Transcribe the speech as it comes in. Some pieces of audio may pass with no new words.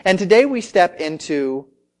And today we step into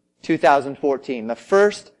 2014, the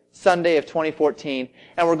first Sunday of 2014,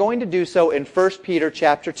 and we're going to do so in 1 Peter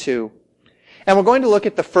chapter 2. And we're going to look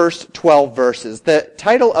at the first 12 verses. The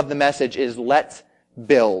title of the message is Let's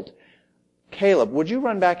Build. Caleb, would you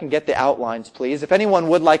run back and get the outlines, please? If anyone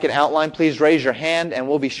would like an outline, please raise your hand, and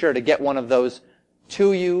we'll be sure to get one of those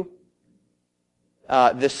to you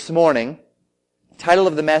this morning. Title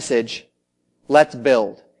of the message, Let's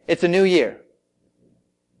Build. It's a new year.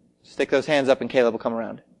 Stick those hands up and Caleb will come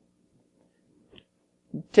around.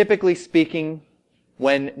 Typically speaking,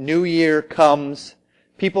 when New Year comes,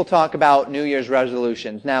 people talk about New Year's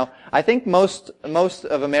resolutions. Now, I think most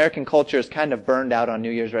of American culture is kind of burned out on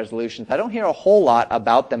New Year's resolutions. I don't hear a whole lot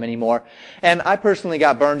about them anymore. And I personally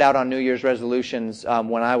got burned out on New Year's resolutions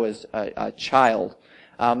when I was a child.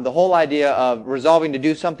 The whole idea of resolving to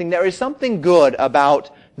do something, there is something good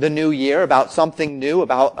about the new year, about something new,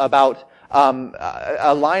 about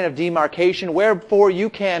a line of demarcation, wherefore you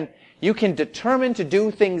can determine to do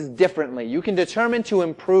things differently. You can determine to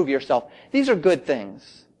improve yourself. These are good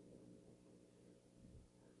things.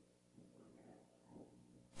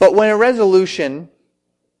 But when a resolution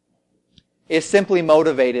is simply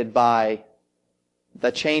motivated by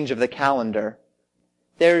the change of the calendar,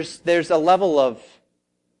 there's a level of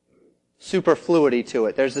superfluity to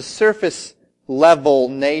it. There's a surface level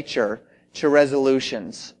nature to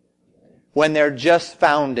resolutions when they're just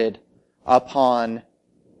founded upon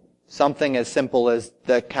something as simple as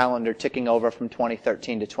the calendar ticking over from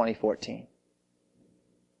 2013 to 2014.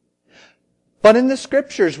 But in the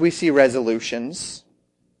Scriptures we see resolutions.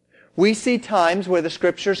 We see times where the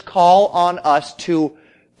Scriptures call on us to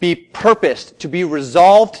be purposed, to be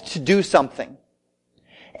resolved to do something.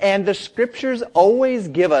 And the Scriptures always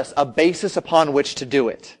give us a basis upon which to do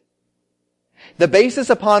it. The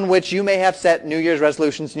basis upon which you may have set New Year's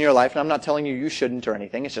resolutions in your life, and I'm not telling you you shouldn't or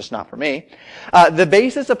anything, it's just not for me. The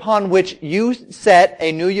basis upon which you set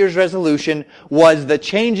a New Year's resolution was the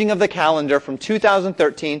changing of the calendar from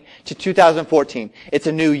 2013 to 2014. It's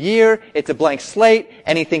a new year, it's a blank slate,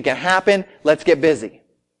 anything can happen, let's get busy.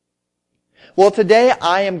 Well, today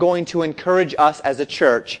I am going to encourage us as a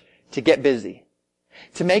church to get busy.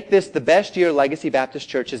 To make this the best year Legacy Baptist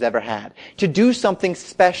Church has ever had. To do something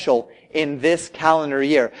special in this calendar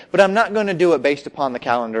year. But I'm not going to do it based upon the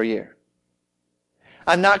calendar year.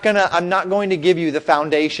 I'm not going to give you the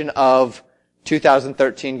foundation of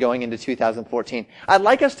 2013 going into 2014. I'd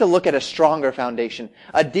like us to look at a stronger foundation,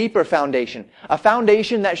 a deeper foundation, a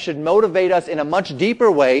foundation that should motivate us in a much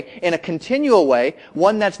deeper way, in a continual way,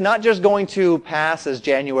 one that's not just going to pass as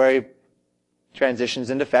January transitions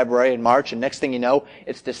into February and March, and next thing you know,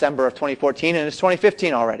 it's December of 2014 and it's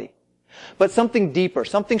 2015 already. But something deeper,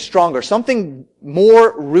 something stronger, something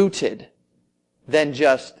more rooted than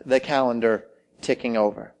just the calendar ticking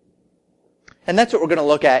over. And that's what we're going to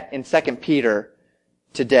look at in 2 Peter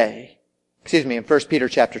today. In 1 Peter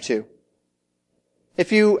chapter 2.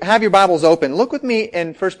 If you have your Bibles open, look with me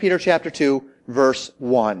in 1 Peter chapter 2, verse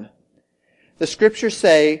 1. The Scriptures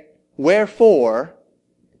say, "Wherefore,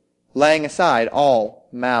 laying aside all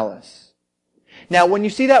malice." Now, when you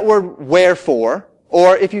see that word wherefore,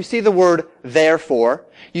 or if you see the word therefore,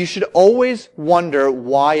 you should always wonder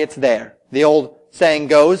why it's there. The old saying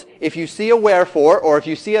goes, if you see a wherefore, or if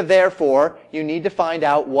you see a therefore, you need to find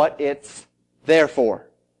out what it's there for.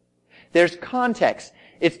 There's context.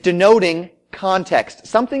 It's denoting context.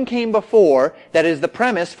 Something came before that is the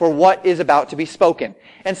premise for what is about to be spoken.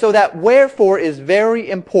 And so that wherefore is very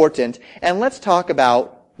important, and let's talk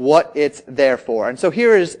about what it's there for. And so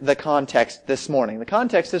here is the context this morning. The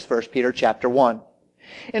context is 1 Peter chapter 1.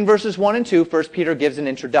 In verses 1 and 2, 1 Peter gives an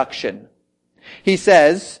introduction. He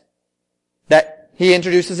says that he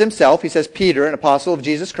introduces himself. He says, Peter, an apostle of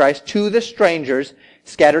Jesus Christ, to the strangers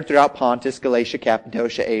scattered throughout Pontus, Galatia,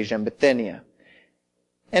 Cappadocia, Asia, and Bithynia.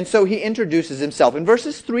 And so he introduces himself. In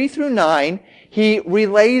verses 3 through 9, he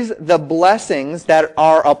relays the blessings that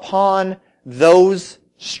are upon those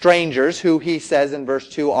strangers who he says in verse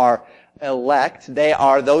 2 are elect. They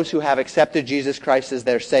are those who have accepted Jesus Christ as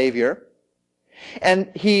their Savior. And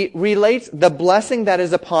he relates the blessing that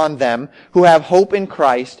is upon them who have hope in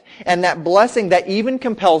Christ, and that blessing that even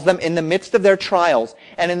compels them in the midst of their trials,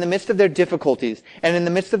 and in the midst of their difficulties, and in the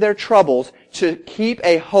midst of their troubles, to keep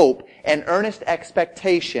a hope and earnest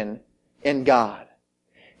expectation in God.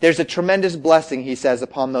 There's a tremendous blessing, he says,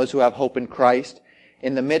 upon those who have hope in Christ,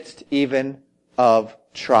 in the midst even of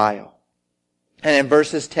trial. And in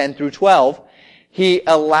verses 10 through 12, he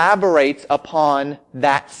elaborates upon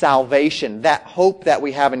that salvation, that hope that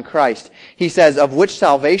we have in Christ. He says, of which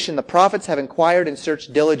salvation the prophets have inquired and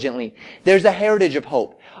searched diligently. There's a heritage of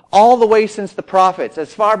hope. all the way since the prophets,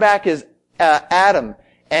 as far back as Adam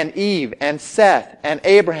and Eve and Seth and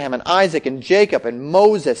Abraham and Isaac and Jacob and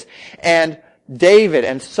Moses and David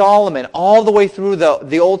and Solomon, all the way through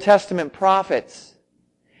the Old Testament prophets,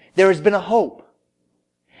 there has been a hope.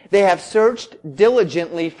 They have searched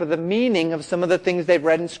diligently for the meaning of some of the things they've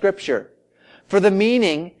read in Scripture, for the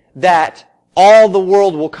meaning that all the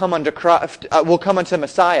world will come unto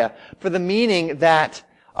Messiah, for the meaning that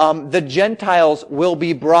the Gentiles will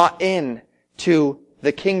be brought in to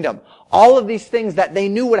the kingdom. All of these things that they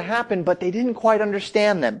knew would happen, but they didn't quite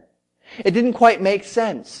understand them. It didn't quite make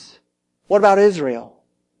sense. What about Israel?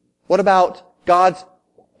 What about God's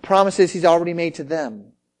promises He's already made to them?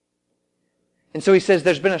 And so he says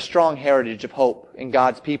there's been a strong heritage of hope in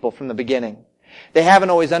God's people from the beginning. They haven't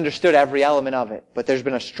always understood every element of it, but there's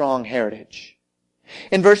been a strong heritage.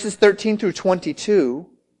 In verses 13 through 22,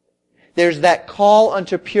 there's that call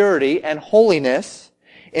unto purity and holiness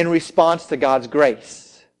in response to God's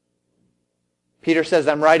grace. Peter says,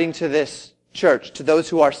 I'm writing to this church, to those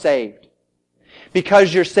who are saved.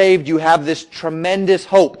 Because you're saved, you have this tremendous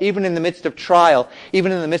hope, even in the midst of trial,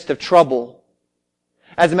 even in the midst of trouble.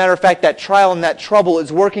 As a matter of fact, that trial and that trouble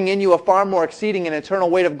is working in you a far more exceeding and eternal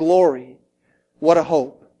weight of glory. What a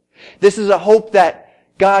hope. This is a hope that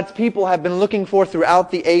God's people have been looking for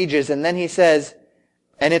throughout the ages. And then he says,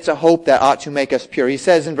 and it's a hope that ought to make us pure. He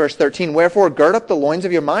says in verse 13, wherefore gird up the loins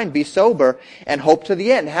of your mind, be sober, and hope to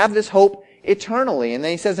the end. Have this hope eternally. And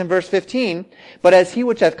then he says in verse 15, but as he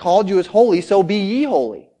which hath called you is holy, so be ye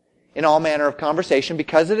holy in all manner of conversation,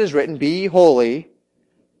 because it is written, be ye holy,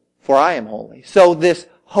 for I am holy. So this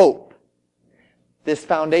hope, this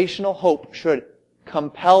foundational hope should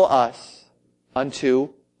compel us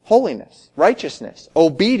unto holiness, righteousness,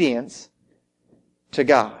 obedience to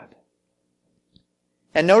God.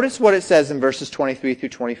 And notice what it says in verses 23 through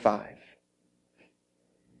 25.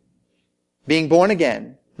 Being born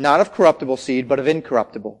again, not of corruptible seed, but of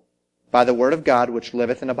incorruptible, by the word of God which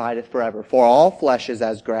liveth and abideth forever. For all flesh is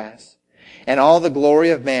as grass, and all the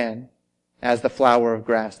glory of man as the flower of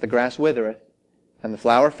grass. The grass withereth, and the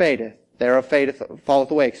flower fadeth, thereof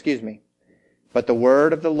falleth away, But the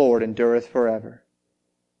word of the Lord endureth forever.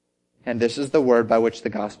 And this is the word by which the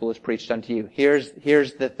gospel is preached unto you. Here's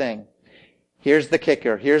the thing. Here's the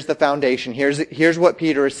kicker. Here's the foundation. Here's what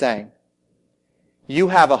Peter is saying. You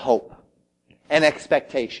have a hope, an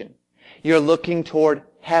expectation. You're looking toward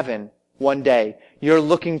heaven one day. You're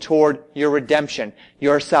looking toward your redemption,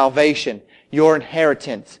 your salvation, your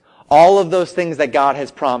inheritance. All of those things that God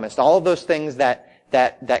has promised. All of those things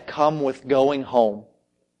that come with going home.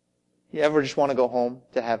 You ever just want to go home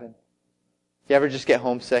to heaven? You ever just get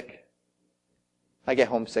homesick? I get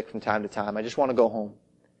homesick from time to time. I just want to go home.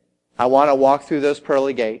 I want to walk through those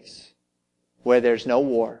pearly gates where there's no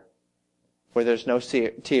war, where there's no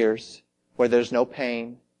tears, where there's no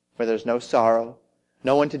pain, where there's no sorrow,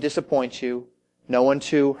 no one to disappoint you, no one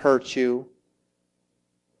to hurt you.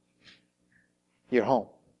 You're home.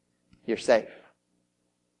 You're safe.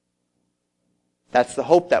 That's the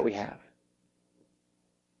hope that we have.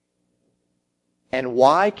 And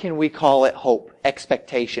why can we call it hope,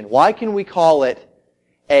 expectation? Why can we call it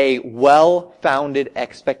a well-founded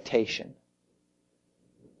expectation?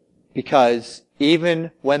 Because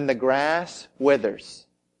even when the grass withers,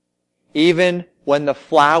 even when the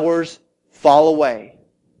flowers fall away,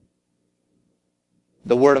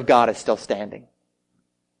 the Word of God is still standing.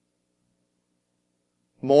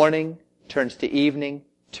 Morning turns to evening,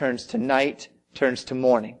 turns to night, turns to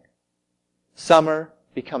morning. Summer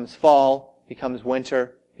becomes fall, becomes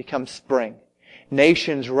winter, becomes spring.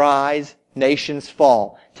 Nations rise, nations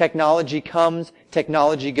fall. Technology comes,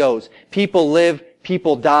 technology goes. People live,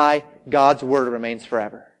 people die. God's Word remains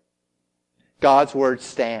forever. God's Word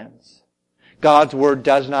stands. God's Word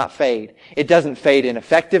does not fade. It doesn't fade in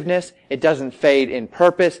effectiveness. It doesn't fade in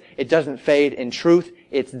purpose. It doesn't fade in truth.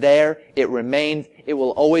 It's there. It remains. It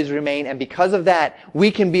will always remain. And because of that,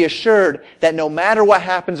 we can be assured that no matter what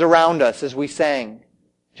happens around us, as we sang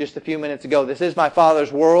just a few minutes ago, this is my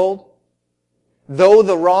Father's world. Though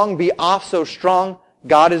the wrong be oft so strong,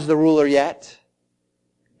 God is the ruler yet.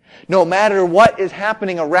 No matter what is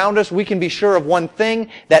happening around us, we can be sure of one thing,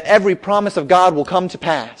 that every promise of God will come to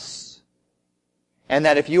pass. And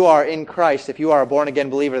that if you are in Christ, if you are a born-again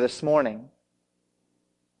believer this morning,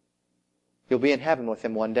 you'll be in heaven with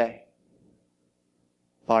Him one day.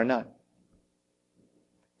 Bar none.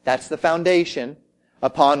 That's the foundation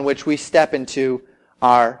upon which we step into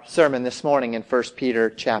our sermon this morning in 1 Peter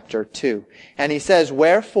chapter 2. And he says,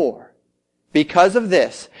 wherefore, because of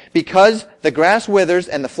this, because the grass withers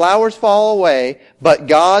and the flowers fall away, but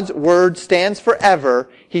God's word stands forever,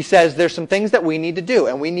 he says there's some things that we need to do,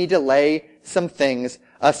 and we need to lay some things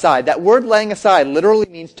aside. That word laying aside literally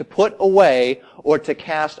means to put away or to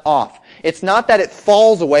cast off. It's not that it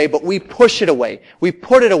falls away, but we push it away. We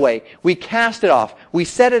put it away. We cast it off. We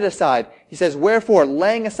set it aside. He says, wherefore,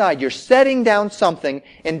 laying aside, you're setting down something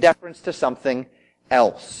in deference to something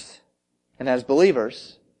else. And as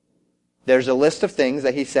believers, there's a list of things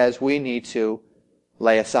that he says we need to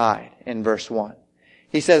lay aside in verse 1.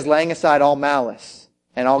 He says, laying aside all malice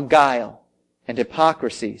and all guile and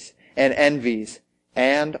hypocrisies and envies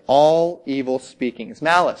and all evil speakings.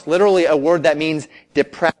 Malice, literally a word that means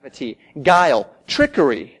depravity. Guile,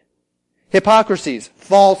 trickery. Hypocrisies,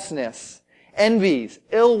 falseness. Envies,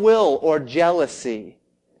 ill will or jealousy.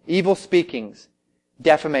 Evil speakings,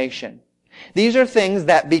 defamation. These are things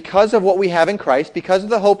that because of what we have in Christ, because of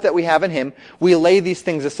the hope that we have in Him, we lay these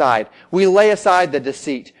things aside. We lay aside the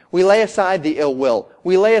deceit. We lay aside the ill will.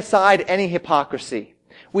 We lay aside any hypocrisy.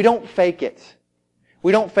 We don't fake it.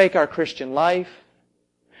 We don't fake our Christian life.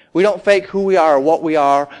 We don't fake who we are or what we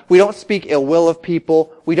are. We don't speak ill will of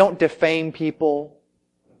people. We don't defame people.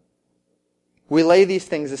 We lay these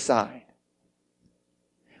things aside.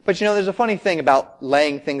 But there's a funny thing about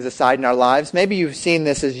laying things aside in our lives. Maybe you've seen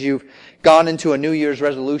this as you've gone into a New Year's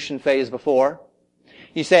resolution phase before.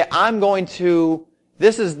 You say,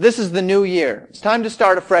 this is the new year. It's time to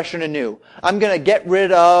start afresh and anew. I'm going to get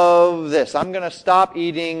rid of this. I'm going to stop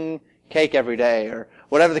eating cake every day, or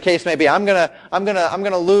whatever the case may be. I'm going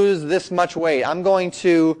to lose this much weight. I'm going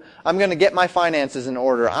to get my finances in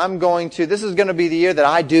order. This is going to be the year that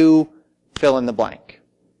I do fill in the blank.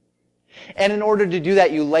 And in order to do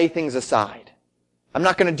that, you lay things aside. I'm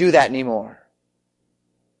not going to do that anymore.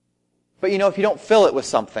 But if you don't fill it with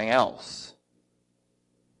something else,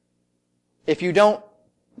 if you don't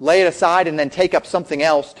lay it aside and then take up something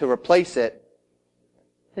else to replace it,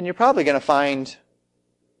 then you're probably going to find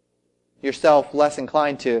yourself less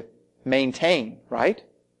inclined to maintain, right?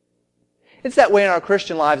 It's that way in our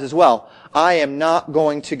Christian lives as well. I am not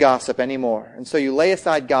going to gossip anymore. And so you lay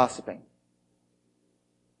aside gossiping.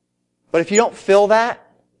 But if you don't fill that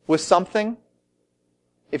with something,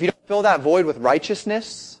 if you don't fill that void with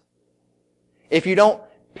righteousness, if you don't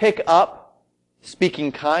pick up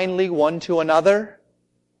speaking kindly one to another,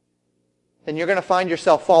 then you're going to find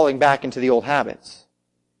yourself falling back into the old habits,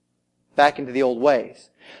 back into the old ways.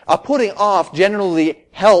 A putting off generally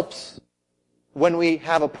helps when we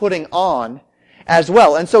have a putting on as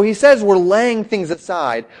well. And so he says we're laying things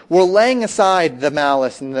aside. We're laying aside the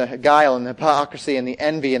malice and the guile and the hypocrisy and the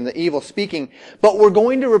envy and the evil speaking, but we're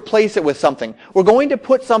going to replace it with something. We're going to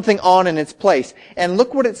put something on in its place. And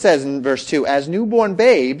look what it says in verse 2. As newborn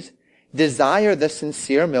babes, desire the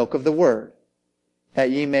sincere milk of the word, that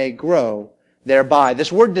ye may grow thereby.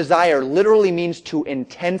 This word desire literally means to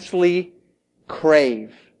intensely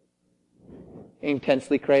crave.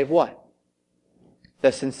 Intensely crave what?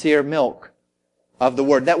 The sincere milk of the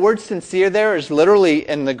word. That word sincere there is literally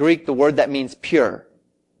in the Greek the word that means pure.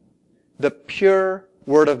 The pure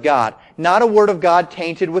word of God. Not a word of God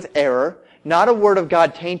tainted with error. Not a word of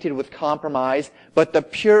God tainted with compromise. But the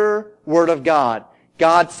pure word of God.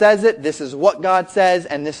 God says it. This is what God says.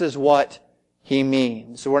 And this is what He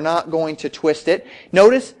means. So we're not going to twist it.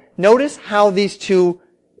 Notice how these two,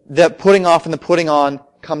 the putting off and the putting on,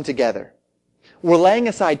 come together. We're laying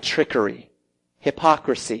aside trickery,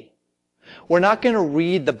 hypocrisy. We're not going to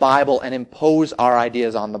read the Bible and impose our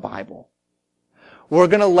ideas on the Bible. We're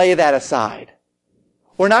going to lay that aside.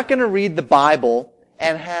 We're not going to read the Bible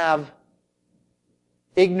and have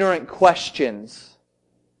ignorant questions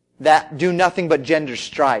that do nothing but gender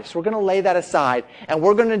strife. We're going to lay that aside, and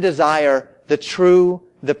we're going to desire the true,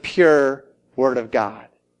 the pure Word of God.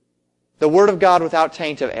 The Word of God without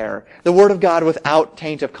taint of error. The Word of God without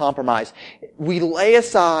taint of compromise. We lay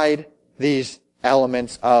aside these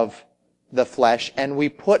elements of the flesh, and we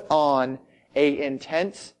put on a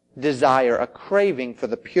intense desire, a craving for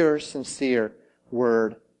the pure, sincere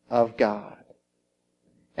Word of God.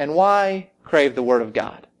 And why crave the Word of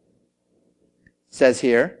God? It says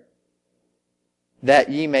here,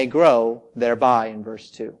 that ye may grow thereby in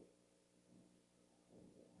verse 2.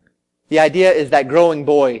 The idea is that growing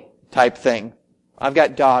boy type thing. I've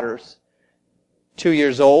got daughters, 2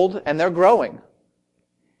 years old, and they're growing.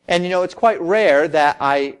 And it's quite rare that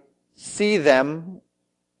I see them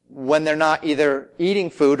when they're not either eating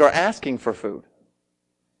food or asking for food.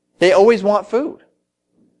 They always want food.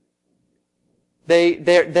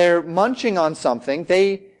 They're munching on something.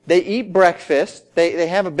 They eat breakfast. They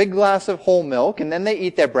have a big glass of whole milk, and then they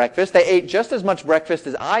eat their breakfast. They ate just as much breakfast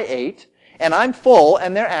as I ate, and I'm full,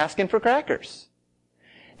 and they're asking for crackers.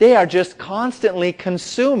 They are just constantly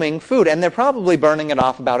consuming food, and they're probably burning it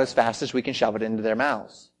off about as fast as we can shove it into their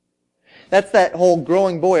mouths. That's that whole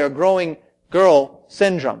growing boy or growing girl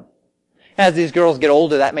syndrome. As these girls get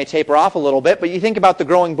older, that may taper off a little bit, but you think about the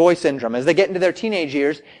growing boy syndrome. As they get into their teenage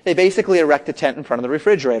years, they basically erect a tent in front of the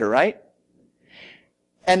refrigerator, right?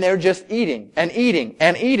 And they're just eating and eating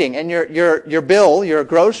and eating, and your bill, your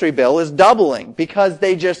grocery bill is doubling because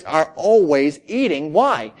they just are always eating.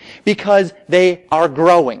 Why? Because they are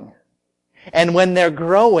growing. And when they're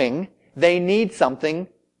growing, they need something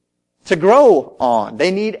to grow on.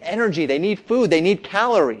 They need energy, they need food, they need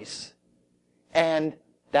calories. And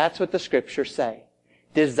that's what the scriptures say.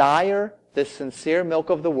 Desire the sincere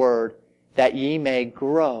milk of the word, that ye may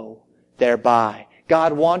grow thereby.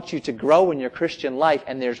 God wants you to grow in your Christian life,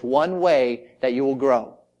 and there's one way that you will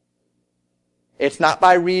grow. It's not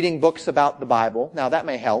by reading books about the Bible. Now, that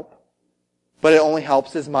may help, but it only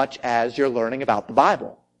helps as much as you're learning about the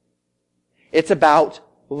Bible. It's about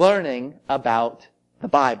learning about the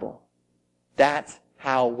Bible. That's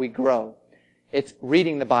how we grow. It's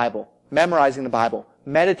reading the Bible, memorizing the Bible,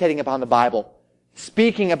 meditating upon the Bible,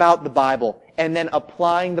 speaking about the Bible, and then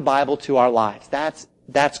applying the Bible to our lives.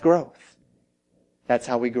 That's growth. That's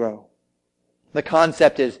how we grow. The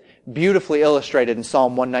concept is beautifully illustrated in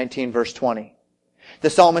Psalm 119, verse 20. The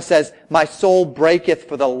psalmist says, "My soul breaketh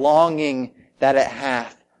for the longing that it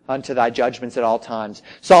hath unto thy judgments at all times."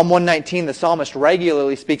 Psalm 119, the psalmist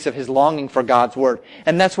regularly speaks of his longing for God's word.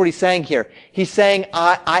 And that's what he's saying here. He's saying,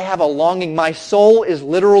 I have a longing. My soul is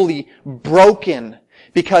literally broken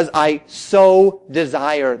because I so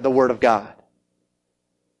desire the word of God.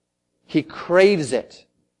 He craves it.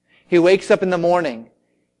 He wakes up in the morning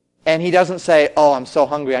and he doesn't say, "Oh, I'm so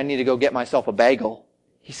hungry, I need to go get myself a bagel."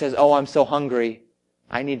 He says, "Oh, I'm so hungry,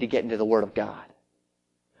 I need to get into the Word of God.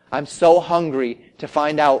 I'm so hungry to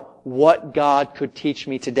find out what God could teach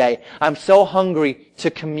me today. I'm so hungry to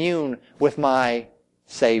commune with my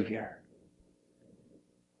Savior."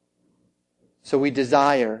 So we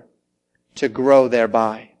desire to grow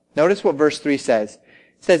thereby. Notice what verse 3 says.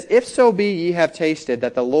 It says, "If so be ye have tasted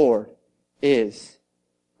that the Lord is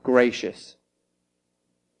gracious."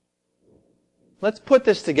 Let's put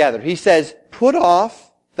this together. He says, put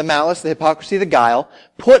off the malice, the hypocrisy, the guile.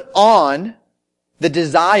 Put on the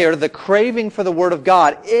desire, the craving for the Word of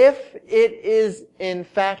God, if it is in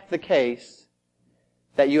fact the case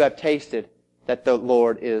that you have tasted that the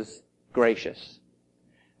Lord is gracious.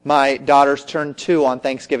 My daughters turned 2 on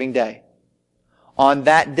Thanksgiving Day. On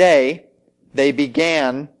that day, they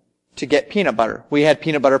began to get peanut butter. We had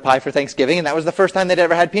peanut butter pie for Thanksgiving, and that was the first time they'd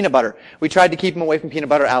ever had peanut butter. We tried to keep them away from peanut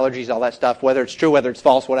butter, allergies, all that stuff, whether it's true, whether it's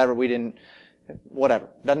false, whatever. Whatever.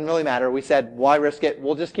 Doesn't really matter. We said, why risk it?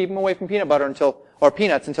 We'll just keep them away from peanut butter or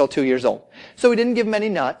peanuts until 2 years old. So we didn't give them any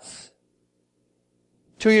nuts.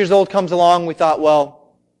 2 years old comes along, we thought,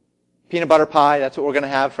 well, peanut butter pie, that's what we're going to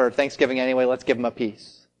have for Thanksgiving anyway, let's give them a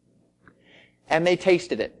piece. And they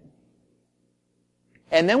tasted it.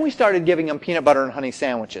 And then we started giving them peanut butter and honey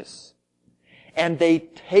sandwiches. And they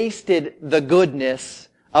tasted the goodness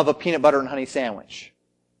of a peanut butter and honey sandwich.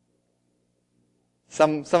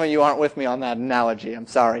 Some of you aren't with me on that analogy, I'm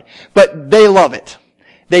sorry. But they love it.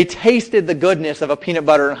 They tasted the goodness of a peanut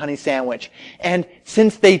butter and honey sandwich. And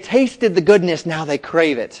since they tasted the goodness, now they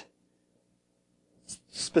crave it.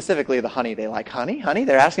 Specifically the honey. They like honey.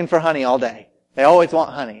 They're asking for honey all day. They always want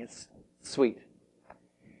honey. It's sweet.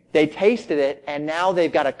 They tasted it, and now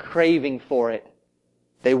they've got a craving for it.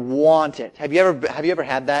 They want it. Have you ever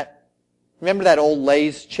had that? Remember that old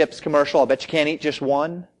Lay's chips commercial? I bet you can't eat just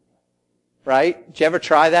one. Right? Did you ever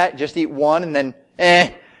try that? Just eat one and then,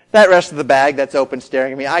 that rest of the bag that's open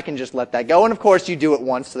staring at me, I can just let that go. And of course you do it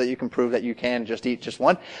once so that you can prove that you can just eat just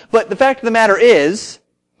one. But the fact of the matter is,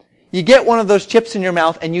 you get one of those chips in your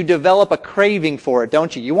mouth and you develop a craving for it,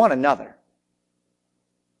 don't you? You want another.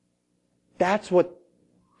 That's what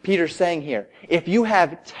Peter's saying here. If you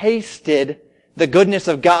have tasted the goodness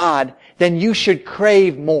of God, then you should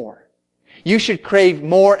crave more. You should crave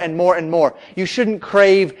more and more and more. You shouldn't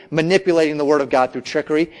crave manipulating the Word of God through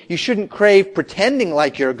trickery. You shouldn't crave pretending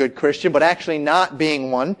like you're a good Christian, but actually not being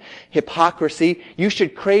one. Hypocrisy. You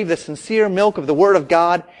should crave the sincere milk of the Word of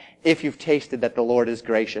God if you've tasted that the Lord is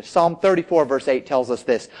gracious. Psalm 34 verse 8 tells us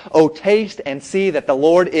this. "O taste and see that the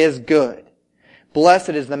Lord is good. Blessed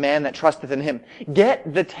is the man that trusteth in Him."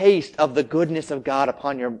 Get the taste of the goodness of God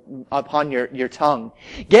upon your tongue.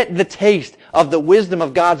 Get the taste of the wisdom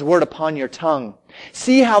of God's Word upon your tongue.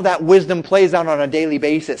 See how that wisdom plays out on a daily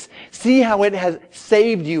basis. See how it has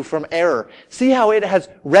saved you from error. See how it has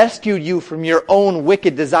rescued you from your own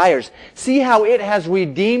wicked desires. See how it has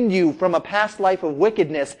redeemed you from a past life of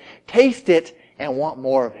wickedness. Taste it and want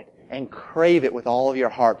more of it and crave it with all of your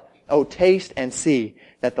heart. Oh, taste and see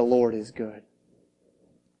that the Lord is good.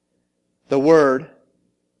 The word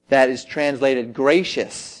that is translated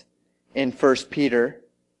gracious in 1 Peter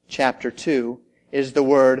chapter 2 is the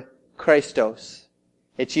word Christos.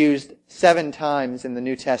 It's used 7 times in the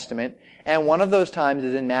New Testament, and one of those times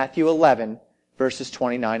is in Matthew 11, verses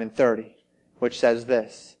 29 and 30, which says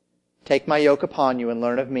this, "Take my yoke upon you and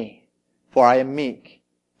learn of me, for I am meek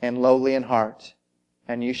and lowly in heart,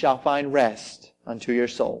 and you shall find rest unto your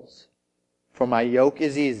souls. For my yoke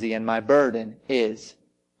is easy and my burden is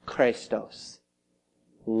Christos."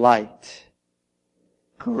 Light.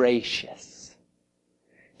 Gracious.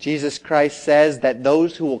 Jesus Christ says that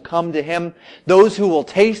those who will come to Him, those who will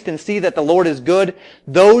taste and see that the Lord is good,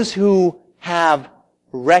 those who have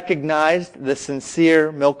recognized the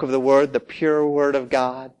sincere milk of the Word, the pure Word of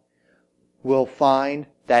God, will find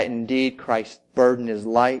that indeed Christ's burden is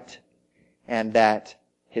light and that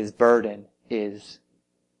His burden is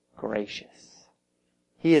gracious.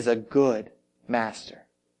 He is a good master.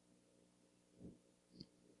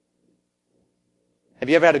 Have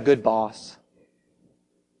you ever had a good boss?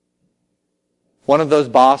 One of those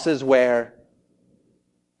bosses where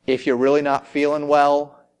if you're really not feeling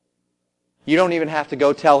well, you don't even have to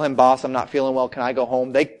go tell him, "Boss, I'm not feeling well, can I go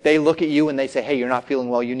home?" They look at you and they say, "Hey, you're not feeling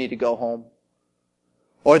well, you need to go home."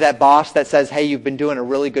 Or that boss that says, "Hey, you've been doing a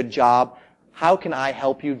really good job. How can I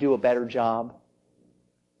help you do a better job?"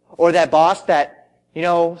 Or that boss that,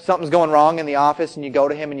 something's going wrong in the office and you go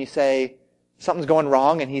to him and you say, "Something's going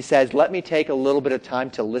wrong," and he says, "Let me take a little bit of time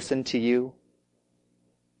to listen to you."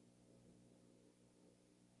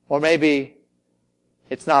 Or maybe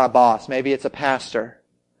it's not a boss, maybe it's a pastor,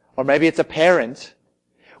 or maybe it's a parent,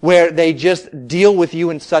 where they just deal with you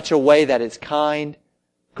in such a way that is kind,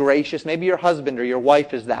 gracious. Maybe your husband or your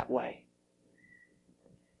wife is that way.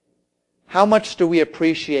 How much do we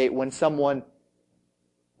appreciate when someone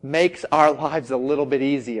makes our lives a little bit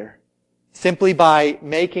easier, simply by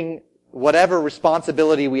making whatever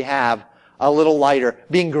responsibility we have a little lighter,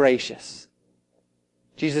 being gracious?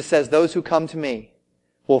 Jesus says, "Those who come to me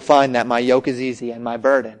will find that my yoke is easy and my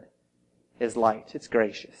burden is light." It's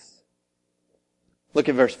gracious. Look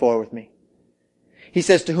at verse 4 with me. He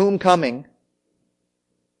says, "To whom coming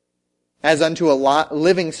as unto a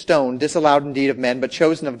living stone, disallowed indeed of men, but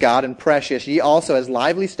chosen of God and precious, ye also as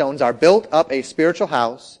lively stones are built up a spiritual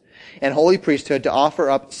house and holy priesthood to offer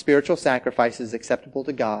up spiritual sacrifices acceptable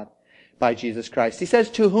to God by Jesus Christ." He says,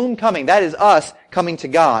 "To whom coming?" That is us coming to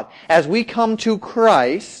God. As we come to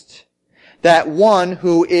Christ, that one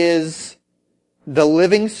who is the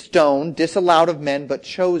living stone, disallowed of men, but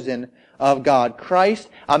chosen of God. Christ,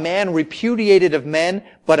 a man repudiated of men,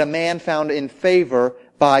 but a man found in favor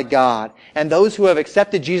by God. And those who have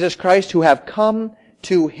accepted Jesus Christ, who have come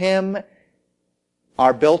to Him,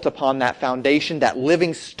 are built upon that foundation, that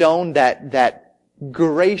living stone, that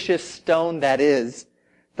gracious stone that is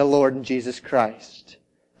the Lord Jesus Christ,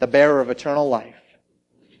 the bearer of eternal life.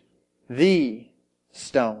 The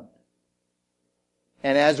stone.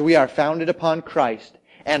 And as we are founded upon Christ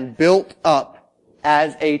and built up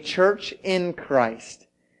as a church in Christ,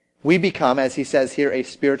 we become, as he says here, a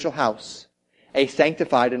spiritual house, a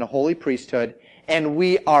sanctified and a holy priesthood, and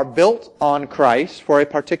we are built on Christ for a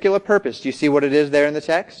particular purpose. Do you see what it is there in the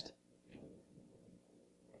text?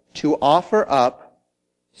 To offer up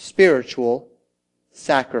spiritual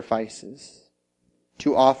sacrifices.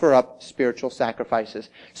 To offer up spiritual sacrifices.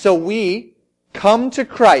 So we come to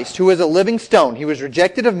Christ, who is a living stone. He was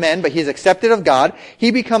rejected of men, but He is accepted of God. He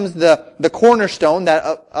becomes the cornerstone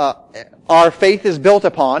that our faith is built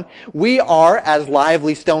upon. We are, as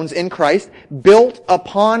lively stones in Christ, built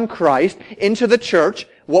upon Christ into the church.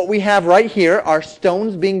 What we have right here are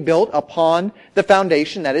stones being built upon the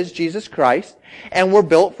foundation, that is Jesus Christ. And we're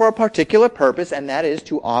built for a particular purpose, and that is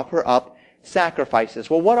to offer up sacrifices.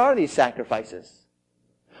 Well, what are these sacrifices?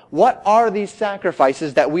 What are these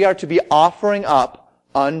sacrifices that we are to be offering up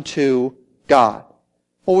unto God?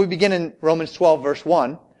 Well, we begin in Romans 12, verse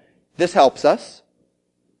 1. This helps us.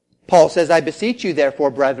 Paul says, "I beseech you, therefore,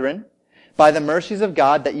 brethren, by the mercies of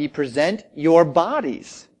God, that ye present your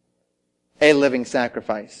bodies a living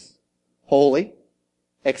sacrifice, holy,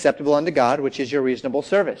 acceptable unto God, which is your reasonable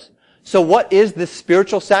service." So what is this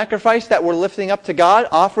spiritual sacrifice that we're lifting up to God,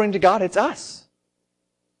 offering to God? It's us.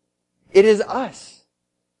 It is us.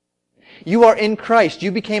 You are in Christ.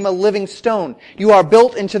 You became a living stone. You are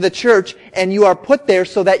built into the church, and you are put there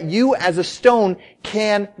so that you as a stone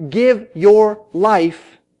can give your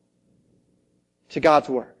life to God's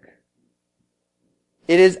work.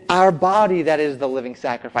 It is our body that is the living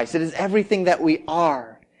sacrifice. It is everything that we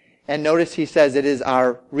are. And notice he says it is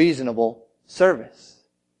our reasonable service.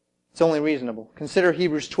 It's only reasonable. Consider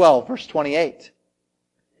Hebrews 12, verse 28,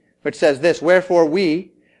 which says this, "Wherefore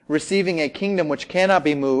we, receiving a kingdom which cannot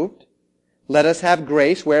be moved, let us have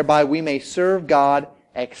grace whereby we may serve God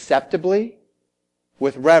acceptably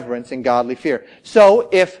with reverence and godly fear." So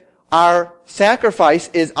if our sacrifice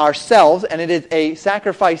is ourselves, and it is a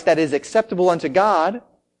sacrifice that is acceptable unto God,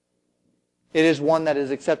 it is one that is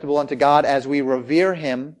acceptable unto God as we revere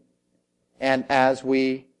Him and as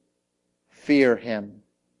we fear Him.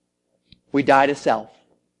 We die to self.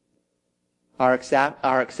 Our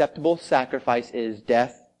acceptable sacrifice is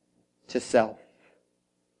death to self.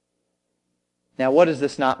 Now, what does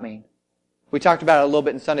this not mean? We talked about it a little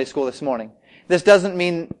bit in Sunday school this morning. This doesn't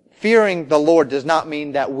mean, fearing the Lord does not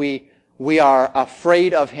mean that we are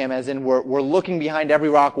afraid of Him, as in we're looking behind every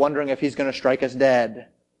rock wondering if He's going to strike us dead.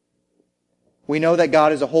 We know that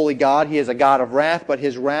God is a holy God. He is a God of wrath, but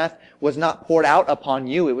His wrath was not poured out upon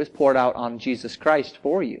you. It was poured out on Jesus Christ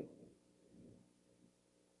for you.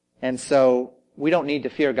 And so, we don't need to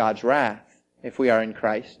fear God's wrath if we are in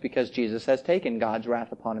Christ, because Jesus has taken God's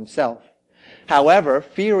wrath upon Himself. However,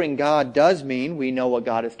 fearing God does mean we know what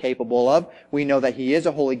God is capable of. We know that He is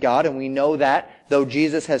a holy God, and we know that though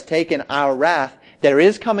Jesus has taken our wrath, there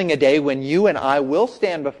is coming a day when you and I will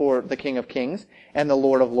stand before the King of Kings and the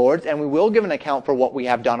Lord of Lords, and we will give an account for what we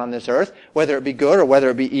have done on this earth, whether it be good or whether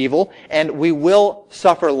it be evil, and we will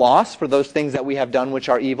suffer loss for those things that we have done which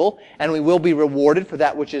are evil, and we will be rewarded for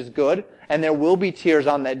that which is good, and there will be tears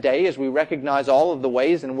on that day as we recognize all of the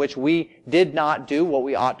ways in which we did not do what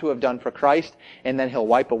we ought to have done for Christ, and then He'll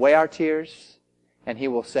wipe away our tears, and He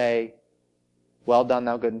will say, "Well done,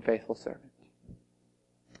 thou good and faithful servant.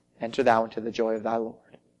 Enter thou into the joy of thy Lord."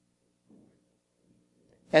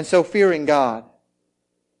 And so fearing God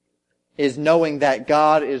is knowing that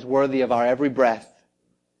God is worthy of our every breath,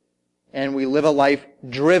 and we live a life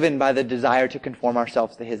driven by the desire to conform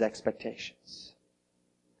ourselves to His expectations.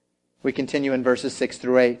 We continue in verses 6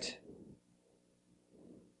 through 8.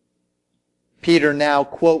 Peter now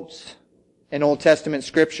quotes an Old Testament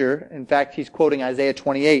scripture. In fact, he's quoting Isaiah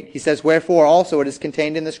 28. He says, "Wherefore also it is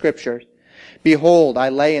contained in the scriptures, Behold, I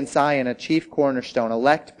lay in Zion a chief cornerstone,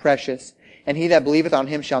 elect, precious, and he that believeth on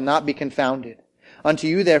Him shall not be confounded. Unto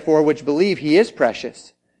you therefore which believe He is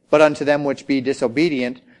precious, but unto them which be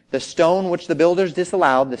disobedient, the stone which the builders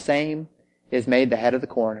disallowed, the same is made the head of the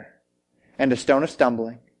corner, and a stone of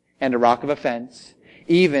stumbling, and a rock of offense,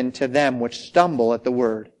 even to them which stumble at the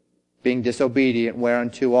word, being disobedient,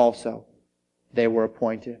 whereunto also they were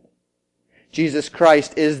appointed." Jesus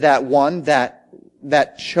Christ is that one,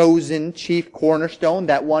 that chosen chief cornerstone,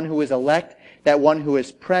 that one who is elect, that one who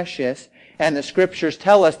is precious. And the scriptures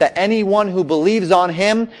tell us that anyone who believes on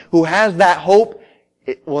Him, who has that hope,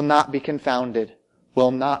 it will not be confounded, will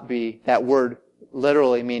not be, that word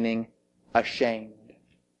literally meaning ashamed.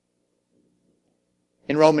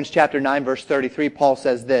 In Romans chapter 9, verse 33, Paul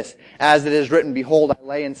says this, "As it is written, Behold, I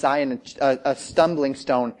lay in Zion a stumbling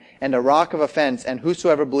stone and a rock of offense, and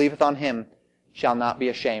whosoever believeth on Him shall not be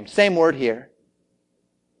ashamed." Same word here.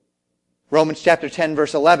 Romans chapter 10,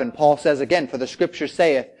 verse 11, Paul says again, "For the scripture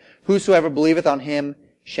saith, Whosoever believeth on Him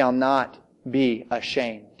shall not be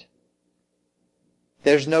ashamed."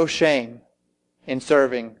 There's no shame in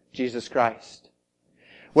serving Jesus Christ.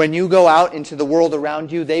 When you go out into the world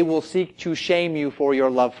around you, they will seek to shame you for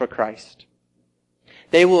your love for Christ.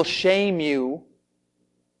 They will shame you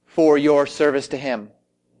for your service to Him.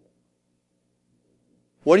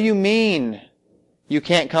 "What do you mean you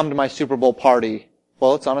can't come to my Super Bowl party?"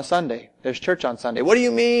 "Well, it's on a Sunday. There's church on Sunday." "What do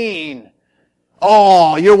you mean?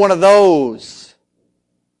 Oh, you're one of those.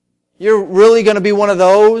 You're really going to be one of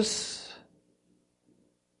those?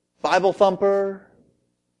 Bible thumper,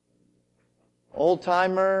 old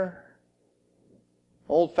timer,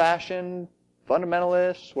 old fashioned,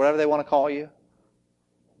 fundamentalist, whatever they want to call you."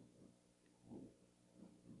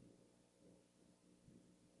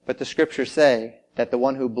 But the scriptures say that the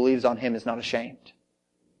one who believes on Him is not ashamed.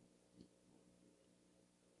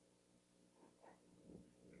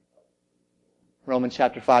 Romans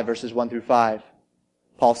chapter 5, verses 1 through 5.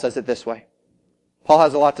 Paul says it this way. Paul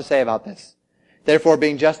has a lot to say about this. "Therefore,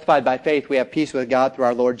 being justified by faith, we have peace with God through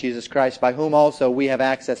our Lord Jesus Christ, by whom also we have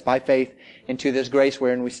access by faith into this grace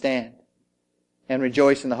wherein we stand, and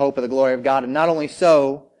rejoice in the hope of the glory of God. And not only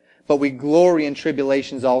so, but we glory in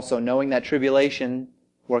tribulations also, knowing that tribulation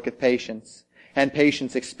worketh patience, and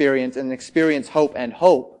patience experience, and experience hope, and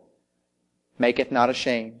hope maketh not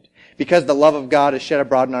ashamed, because the love of God is shed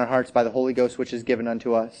abroad in our hearts by the Holy Ghost which is given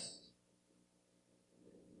unto us."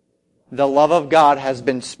 The love of God has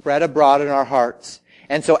been spread abroad in our hearts.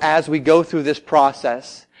 And so as we go through this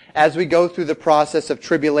process, As we go through the process of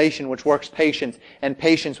tribulation, which works patience, and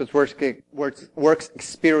patience which works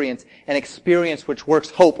experience, and experience which works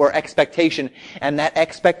hope or expectation, and that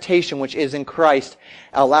expectation which is in Christ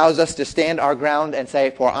allows us to stand our ground and say,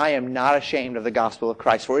 "For I am not ashamed of the gospel of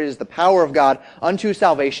Christ, for it is the power of God unto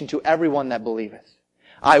salvation to everyone that believeth."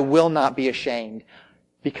 I will not be ashamed,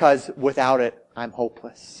 because without it, I'm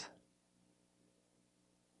hopeless.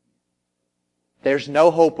 There's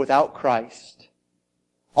no hope without Christ.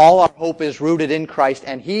 All our hope is rooted in Christ,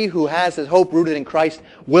 and he who has his hope rooted in Christ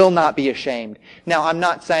will not be ashamed. Now, I'm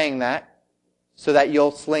not saying that so that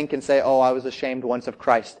you'll slink and say, "Oh, I was ashamed once of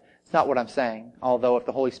Christ." It's not what I'm saying. Although if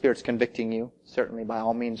the Holy Spirit's convicting you, certainly by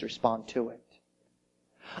all means respond to it.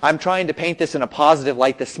 I'm trying to paint this in a positive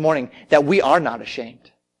light this morning, that we are not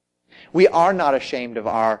ashamed. We are not ashamed of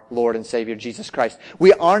our Lord and Savior Jesus Christ.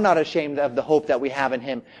 We are not ashamed of the hope that we have in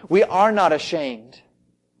Him. We are not ashamed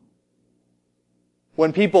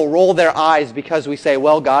when people roll their eyes because we say,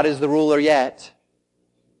 "Well, God is the ruler yet.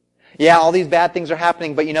 Yeah, all these bad things are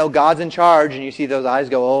happening, but God's in charge," and you see those eyes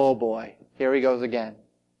go, "Oh boy, here he goes again."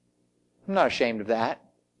 I'm not ashamed of that.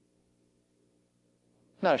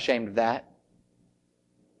 I'm not ashamed of that.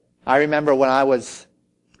 I remember when I was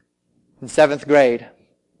in 7th grade,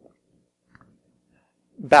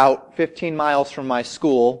 about 15 miles from my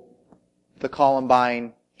school, the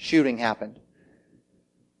Columbine shooting happened.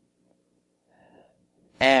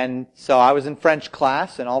 And so I was in French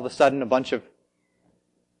class, and all of a sudden a bunch of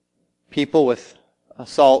people with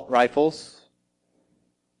assault rifles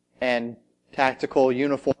and tactical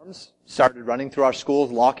uniforms started running through our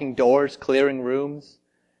schools, locking doors, clearing rooms.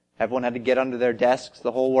 Everyone had to get under their desks,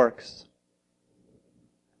 the whole works.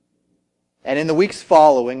 And in the weeks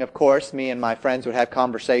following, of course, me and my friends would have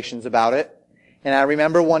conversations about it. And I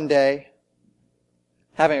remember one day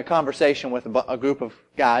having a conversation with a group of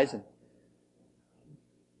guys, and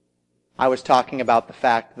I was talking about the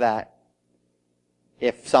fact that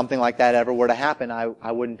if something like that ever were to happen,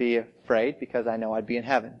 I wouldn't be afraid because I know I'd be in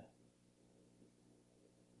heaven.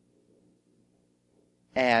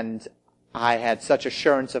 And I had such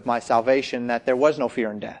assurance of my salvation that there was no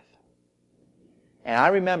fear in death. And I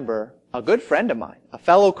remember a good friend of mine, a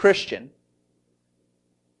fellow Christian,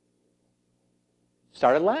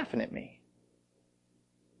 started laughing at me.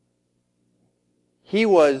 He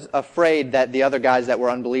was afraid that the other guys that were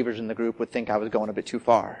unbelievers in the group would think I was going a bit too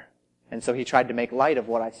far. And so he tried to make light of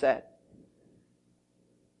what I said.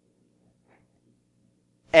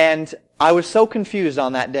 And I was so confused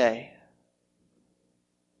on that day,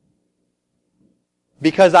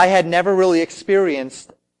 because I had never really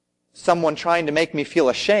experienced someone trying to make me feel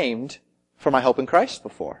ashamed for my hope in Christ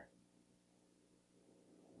before.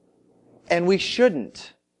 And we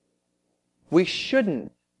shouldn't. We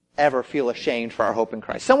shouldn't ever feel ashamed for our hope in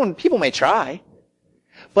Christ. People may try,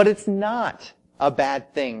 but it's not a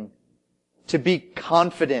bad thing to be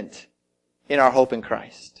confident in our hope in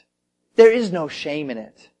Christ. There is no shame in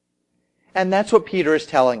it. And that's what Peter is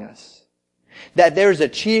telling us. That there's a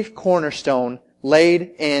chief cornerstone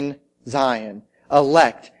laid in Zion,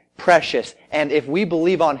 elect, precious, and if we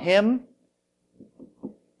believe on Him,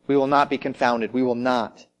 we will not be confounded. We will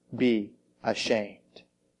not be ashamed.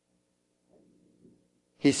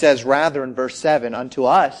 He says rather in verse 7, unto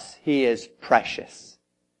us He is precious.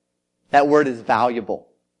 That word is valuable.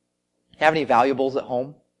 Have any valuables at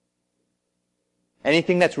home?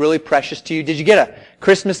 Anything that's really precious to you? Did you get a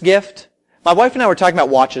Christmas gift? My wife and I were talking about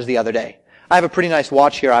watches the other day. I have a pretty nice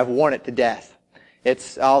watch here. I've worn it to death.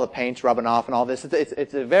 It's all the paint's rubbing off and all this.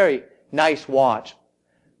 It's a very nice watch.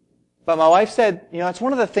 But my wife said, it's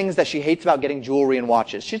one of the things that she hates about getting jewelry and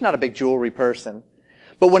watches. She's not a big jewelry person.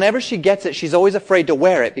 But whenever she gets it, she's always afraid to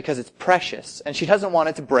wear it because it's precious. And she doesn't want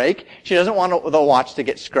it to break. She doesn't want the watch to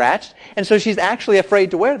get scratched. And so she's actually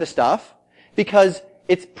afraid to wear the stuff because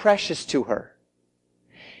it's precious to her.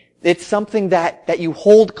 It's something that you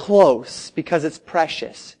hold close because it's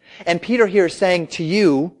precious. And Peter here is saying to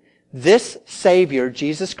you, this Savior,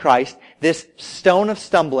 Jesus Christ, this stone of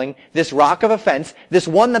stumbling, this rock of offense, this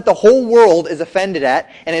one that the whole world is offended at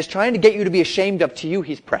and is trying to get you to be ashamed of, to you,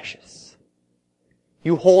 He's precious.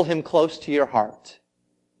 You hold Him close to your heart.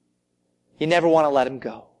 You never want to let Him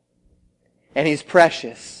go. And He's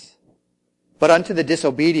precious. But unto the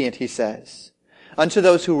disobedient, He says, unto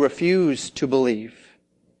those who refuse to believe,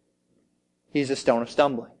 He's a stone of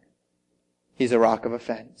stumbling. He's a rock of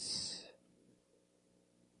offense.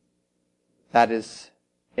 That is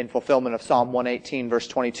in fulfillment of Psalm 118, verse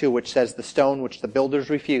 22, which says, the stone which the builders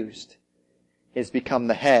refused is become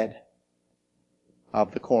the head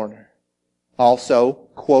of the corner. Also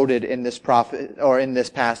quoted in this prophet, or in this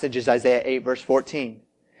passage, is Isaiah 8, verse 14.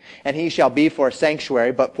 And he shall be for a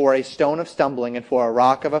sanctuary, but for a stone of stumbling and for a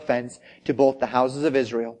rock of offense to both the houses of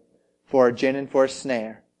Israel, for a gin and for a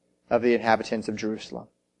snare of the inhabitants of Jerusalem.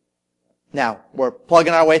 Now, we're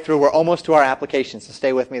plugging our way through. We're almost to our application, so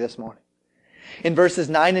stay with me this morning. In verses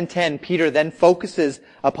 9 and 10, Peter then focuses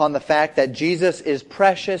upon the fact that Jesus is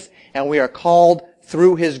precious and we are called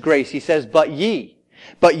through His grace. He says, but ye,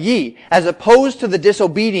 as opposed to the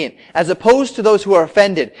disobedient, as opposed to those who are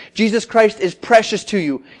offended, Jesus Christ is precious to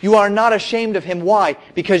you. You are not ashamed of Him. Why?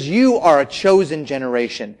 Because you are a chosen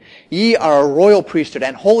generation. Ye are a royal priesthood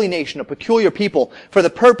and holy nation, a peculiar people, for the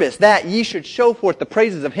purpose that ye should show forth the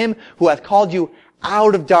praises of Him who hath called you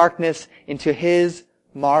out of darkness into His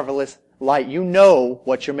marvelous light. You know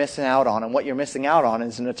what you're missing out on, and what you're missing out on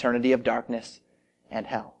is an eternity of darkness and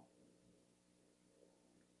hell.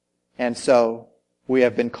 And so, we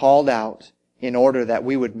have been called out in order that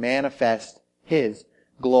we would manifest His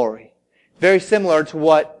glory. Very similar to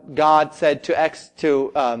what God said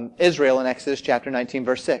to Israel in Exodus chapter 19,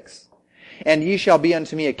 verse 6. And ye shall be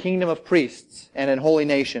unto me a kingdom of priests and an holy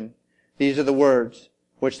nation. These are the words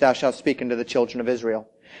which thou shalt speak unto the children of Israel.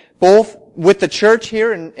 Both with the church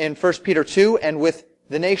here in 1 Peter 2 and with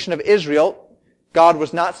the nation of Israel, God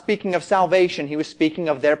was not speaking of salvation. He was speaking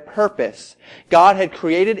of their purpose. God had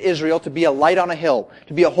created Israel to be a light on a hill,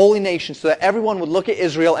 to be a holy nation, so that everyone would look at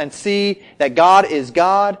Israel and see that God is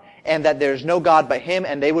God and that there's no God but Him,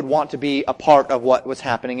 and they would want to be a part of what was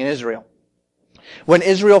happening in Israel. When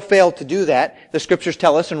Israel failed to do that, the Scriptures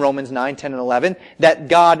tell us in Romans 9, 10, and 11 that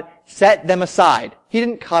God set them aside. He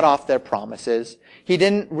didn't cut off their promises. He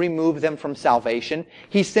didn't remove them from salvation.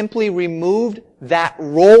 He simply removed that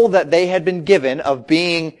role that they had been given of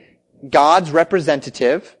being God's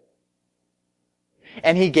representative,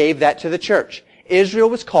 and He gave that to the church. Israel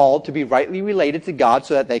was called to be rightly related to God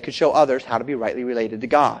so that they could show others how to be rightly related to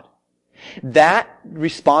God. That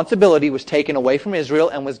responsibility was taken away from Israel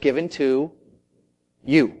and was given to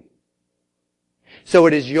you. So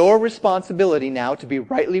it is your responsibility now to be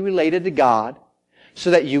rightly related to God so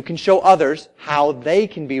that you can show others how they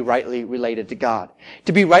can be rightly related to God.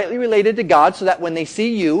 To be rightly related to God so that when they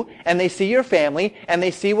see you and they see your family and they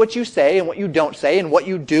see what you say and what you don't say and what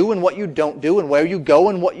you do and what you don't do and where you go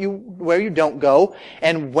and where you don't go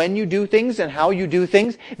and when you do things and how you do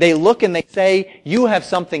things, they look and they say, you have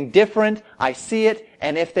something different, I see it,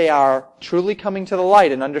 and if they are truly coming to the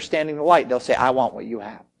light and understanding the light, they'll say, I want what you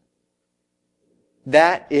have.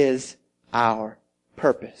 That is our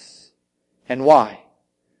purpose. And why?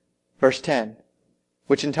 Verse 10,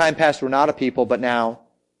 which in time past were not a people, but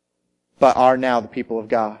are now the people of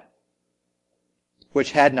God,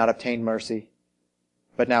 which had not obtained mercy,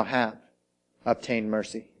 but now have obtained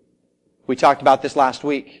mercy. We talked about this last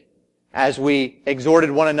week as we exhorted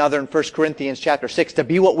one another in 1 Corinthians chapter 6 to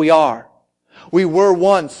be what we are. We were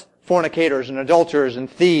once fornicators and adulterers and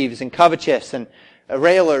thieves and covetous and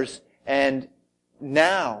railers, and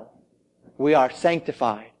now we are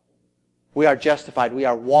sanctified. We are justified. We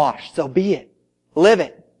are washed. So be it. Live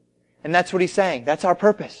it. And that's what He's saying. That's our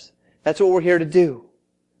purpose. That's what we're here to do.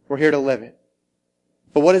 We're here to live it.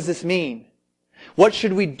 But what does this mean? What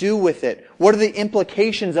should we do with it? What are the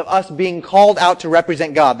implications of us being called out to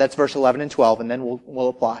represent God? That's verse 11 and 12, and then we'll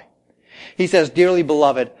apply. He says, Dearly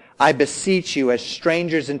beloved, I beseech you as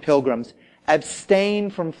strangers and pilgrims,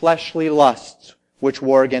 abstain from fleshly lusts, which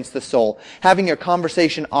war against the soul, having your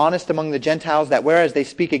conversation honest among the Gentiles, that whereas they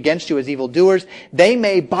speak against you as evildoers, they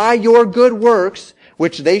may by your good works,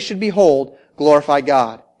 which they should behold, glorify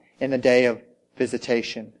God in the day of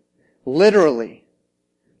visitation. Literally,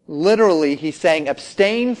 He's saying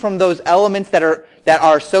abstain from those elements that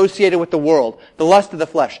are associated with the world. The lust of the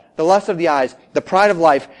flesh, the lust of the eyes, the pride of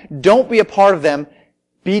life. Don't be a part of them.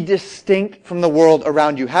 Be distinct from the world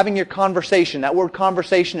around you. Having your conversation, that word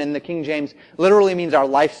conversation in the King James literally means our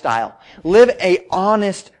lifestyle. Live a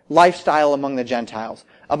honest lifestyle among the Gentiles,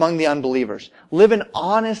 among the unbelievers. Live an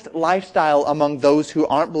honest lifestyle among those who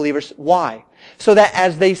aren't believers. Why? So that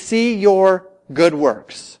as they see your good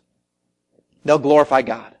works, they'll glorify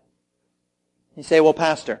God. You say, well,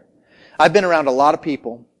 Pastor, I've been around a lot of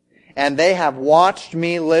people, and they have watched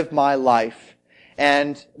me live my life,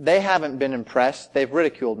 and they haven't been impressed. They've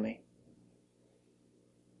ridiculed me.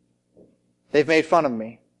 They've made fun of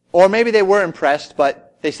me. Or maybe they were impressed,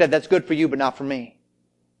 but they said, that's good for you, but not for me.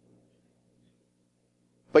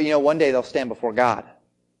 But one day they'll stand before God.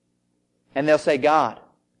 And they'll say, God,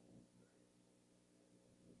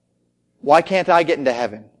 why can't I get into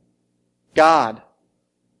heaven? God,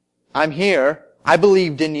 I'm here. I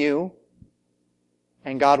believed in you.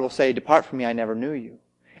 And God will say, depart from me, I never knew you.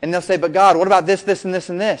 And they'll say, but God, what about this, this, and this,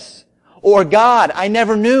 and this? Or God, I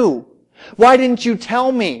never knew. Why didn't you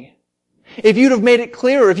tell me? If you'd have made it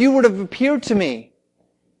clearer, if you would have appeared to me.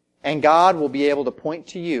 And God will be able to point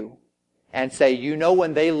to you and say, you know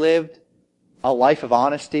when they lived a life of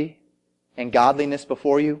honesty and godliness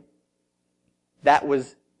before you? That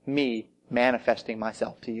was me manifesting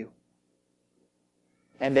myself to you.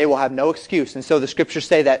 And they will have no excuse. And so the scriptures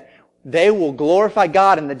say that they will glorify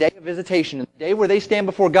God in the day of visitation, in the day where they stand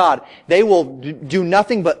before God. They will do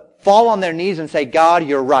nothing but fall on their knees and say, God,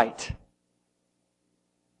 you're right.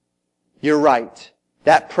 You're right.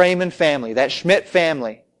 That Preman family, that Schmidt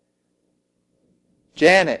family,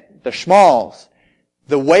 Janet, the Schmalls,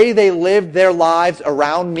 the way they lived their lives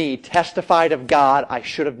around me testified of God I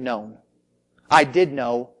should have known. I did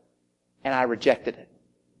know, and I rejected it.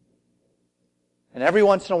 And every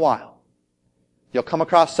once in a while, you'll come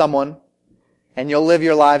across someone, and you'll live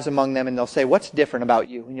your lives among them, and they'll say, what's different about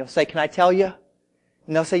you? And you'll say, can I tell you?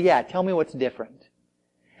 And they'll say, yeah, tell me what's different.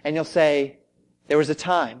 And you'll say, there was a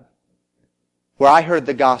time where I heard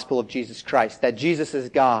the gospel of Jesus Christ, that Jesus is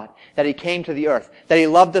God, that He came to the earth, that He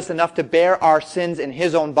loved us enough to bear our sins in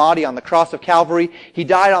His own body on the cross of Calvary. He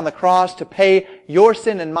died on the cross to pay your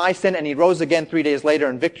sin and my sin, and He rose again 3 days later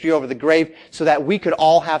in victory over the grave so that we could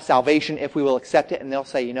all have salvation if we will accept it. And they'll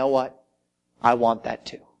say, you know what? I want that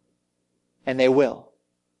too. And they will.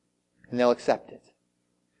 And they'll accept it.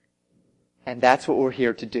 And that's what we're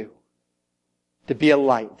here to do. To be a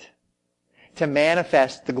light. To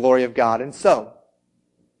manifest the glory of God. And so,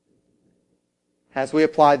 as we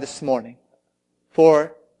apply this morning,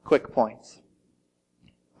 4 quick points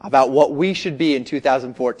about what we should be in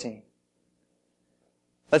 2014.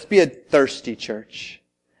 Let's be a thirsty church.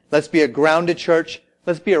 Let's be a grounded church.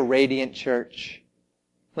 Let's be a radiant church.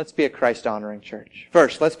 Let's be a Christ-honoring church.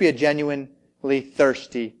 First, let's be a genuinely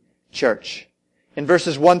thirsty church. In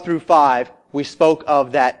verses 1 through 5, we spoke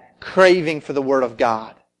of that craving for the Word of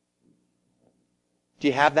God. Do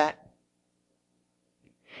you have that?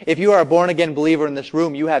 If you are a born-again believer in this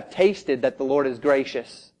room, you have tasted that the Lord is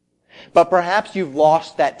gracious. But perhaps you've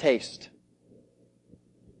lost that taste.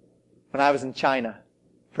 When I was in China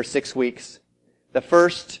for 6 weeks, the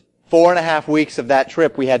first 4.5 weeks of that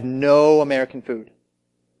trip, we had no American food.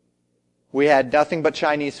 We had nothing but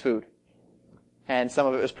Chinese food. And some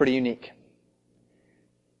of it was pretty unique.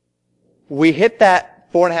 We hit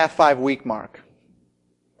that 4.5, 5 week mark.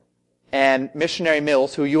 And Missionary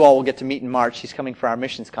Mills, who you all will get to meet in March, he's coming for our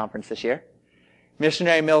missions conference this year.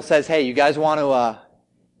 Missionary Mills says, hey, you guys want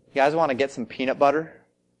to get some peanut butter?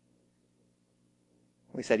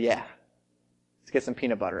 We said, yeah. Let's get some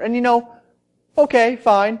peanut butter. And okay,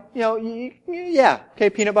 fine. Yeah, okay,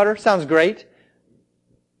 peanut butter, sounds great.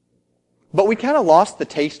 But we kind of lost the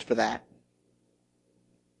taste for that.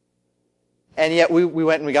 And yet we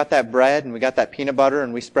went and we got that bread and we got that peanut butter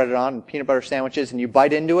and we spread it on, and peanut butter sandwiches, and you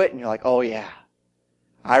bite into it and you're like, oh yeah,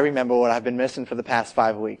 I remember what I've been missing for the past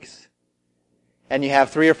 5 weeks. And you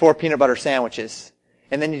have 3 or 4 peanut butter sandwiches,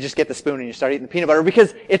 and then you just get the spoon and you start eating the peanut butter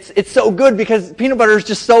because it's so good, because peanut butter is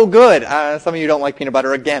just so good. Some of you don't like peanut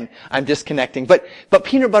butter. Again, I'm disconnecting. But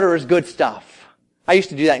peanut butter is good stuff. I used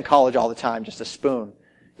to do that in college all the time, just a spoon,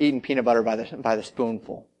 eating peanut butter by the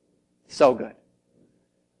spoonful. So good.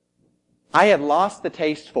 I had lost the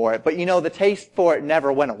taste for it, but the taste for it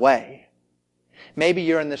never went away. Maybe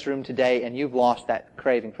you're in this room today and you've lost that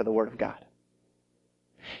craving for the Word of God.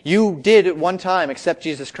 You did at one time accept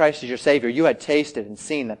Jesus Christ as your Savior. You had tasted and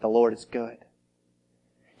seen that the Lord is good.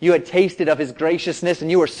 You had tasted of His graciousness and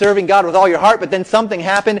you were serving God with all your heart, but then something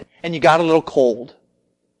happened and you got a little cold.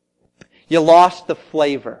 You lost the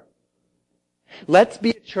flavor. Let's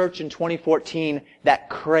be a church in 2014 that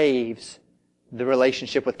craves the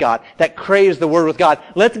relationship with God, that craves the Word with God.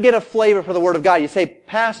 Let's get a flavor for the Word of God. You say,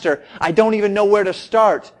 Pastor, I don't even know where to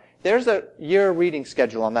start. There's a year reading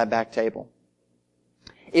schedule on that back table.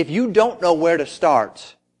 If you don't know where to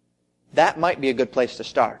start, that might be a good place to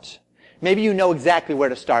start. Maybe you know exactly where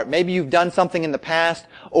to start. Maybe you've done something in the past,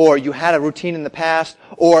 or you had a routine in the past,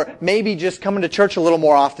 or maybe just coming to church a little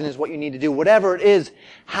more often is what you need to do. Whatever it is,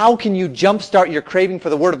 how can you jumpstart your craving for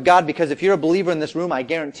the Word of God? Because if you're a believer in this room, I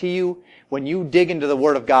guarantee you, when you dig into the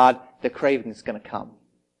Word of God, the craving is going to come.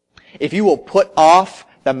 If you will put off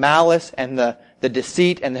the malice and the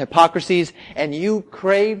deceit and the hypocrisies, and you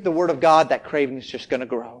crave the Word of God, that craving is just going to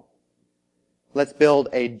grow. Let's build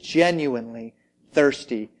a genuinely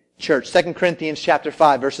thirsty church. 2 Corinthians chapter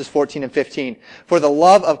 5, verses 14 and 15. For the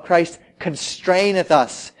love of Christ constraineth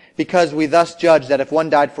us, because we thus judge that if one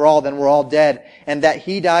died for all, then we're all dead, and that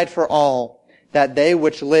He died for all, that they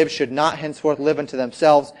which live should not henceforth live unto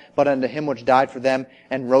themselves, but unto him which died for them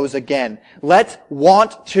and rose again. Let's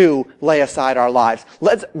want to lay aside our lives.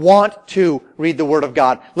 Let's want to read the Word of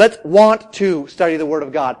God. Let's want to study the Word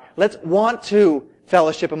of God. Let's want to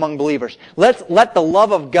fellowship among believers. Let's let the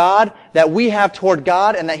love of God that we have toward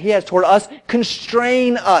God and that He has toward us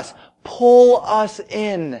constrain us, pull us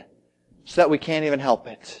in, so that we can't even help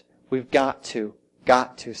it. We've got to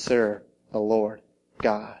serve the Lord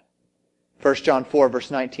God. 1 John 4 verse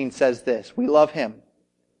 19 says this, we love Him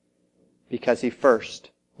because He first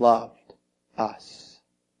loved us.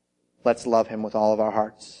 Let's love Him with all of our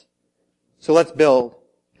hearts. So let's build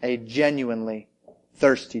a genuinely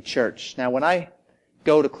thirsty church. Now when I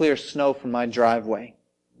go to clear snow from my driveway,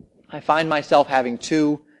 I find myself having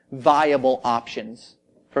two viable options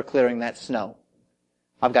for clearing that snow.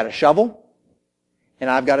 I've got a shovel and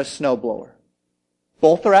I've got a snowblower.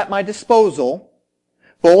 Both are at my disposal.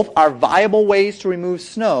 Both are viable ways to remove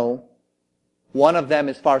snow. One of them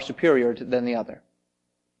is far superior than the other.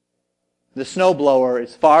 The snowblower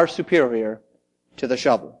is far superior to the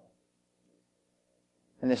shovel.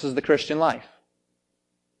 And this is the Christian life.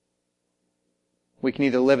 We can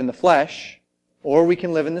either live in the flesh or we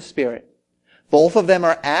can live in the Spirit. Both of them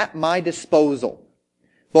are at my disposal.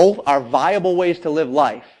 Both are viable ways to live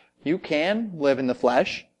life. You can live in the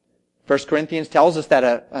flesh. 1 Corinthians tells us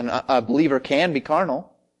that a believer can be carnal.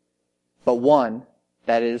 But one,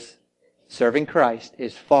 that is, serving Christ,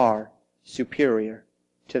 is far superior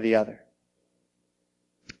to the other.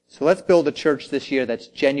 So let's build a church this year that's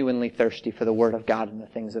genuinely thirsty for the Word of God and the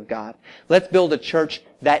things of God. Let's build a church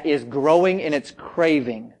that is growing in its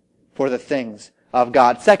craving for the things of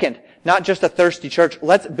God. Second, not just a thirsty church,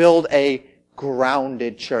 let's build a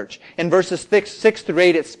grounded church. In verses 6 through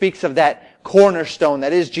 8, it speaks of that cornerstone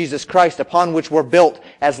that is Jesus Christ, upon which we're built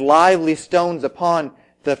as lively stones upon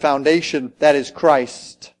the foundation that is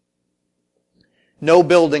Christ. No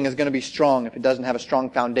building is going to be strong if it doesn't have a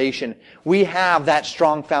strong foundation. We have that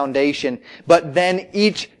strong foundation, but then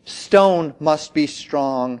each stone must be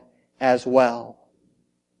strong as well.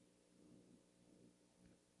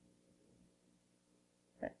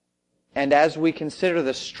 And as we consider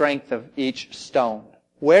the strength of each stone,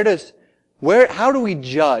 how do we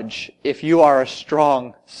judge if you are a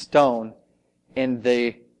strong stone in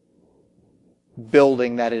the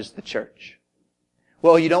building that is the church?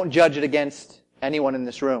 Well, you don't judge it against anyone in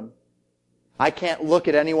this room. I can't look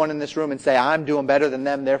at anyone in this room and say, I'm doing better than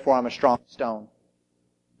them, therefore I'm a strong stone.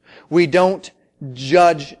 We don't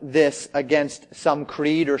judge this against some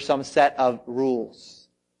creed or some set of rules.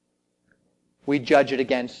 We judge it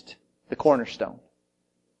against the cornerstone.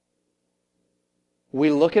 We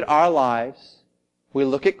look at our lives. We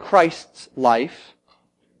look at Christ's life.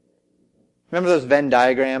 Remember those Venn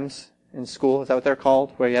diagrams in school? Is that what they're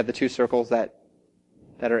called? Where you have the two circles that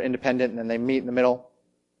are independent and then they meet in the middle.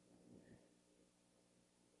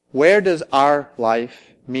 Where does our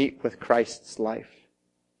life meet with Christ's life?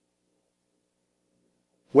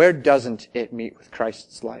 Where doesn't it meet with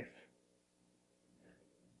Christ's life?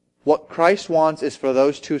 What Christ wants is for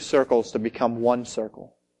those two circles to become one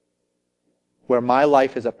circle, where my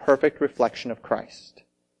life is a perfect reflection of Christ.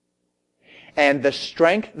 And the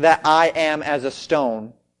strength that I am as a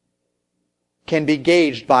stone can be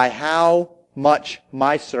gauged by how much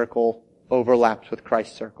my circle overlaps with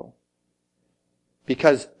Christ's circle.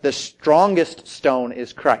 Because the strongest stone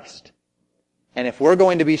is Christ. And if we're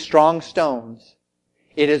going to be strong stones,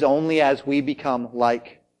 it is only as we become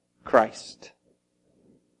like Christ.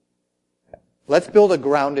 Let's build a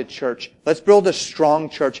grounded church. Let's build a strong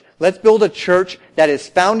church. Let's build a church that is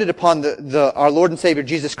founded upon our Lord and Savior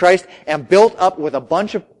Jesus Christ and built up with a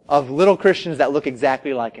bunch of little Christians that look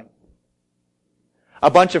exactly like Him. A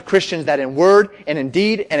bunch of Christians that in word and in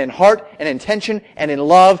deed and in heart and intention and in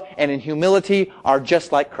love and in humility are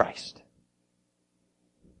just like Christ.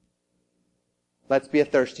 Let's be a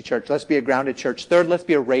thirsty church. Let's be a grounded church. Third, let's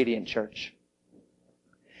be a radiant church.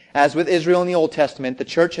 As with Israel in the Old Testament, the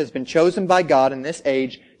church has been chosen by God in this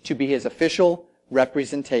age to be His official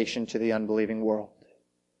representation to the unbelieving world.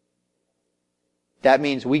 That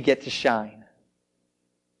means we get to shine.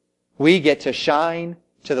 We get to shine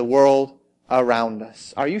to the world around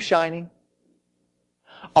us. Are you shining?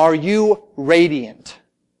 Are you radiant?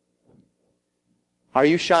 Are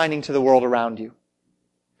you shining to the world around you?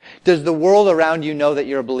 Does the world around you know that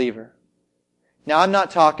you're a believer? Now, I'm not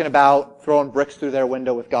talking about throwing bricks through their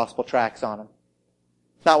window with gospel tracts on them.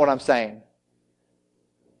 It's not what I'm saying.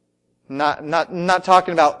 Not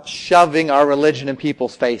talking about shoving our religion in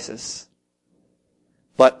people's faces.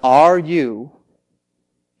 But are you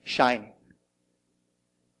shining?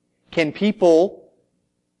 Can people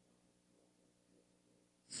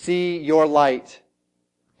see your light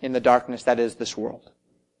in the darkness that is this world.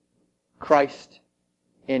 Christ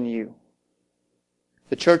in you.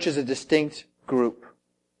 The church is a distinct group.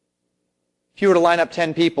 If you were to line up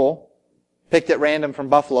 10 people, picked at random from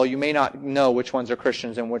Buffalo, you may not know which ones are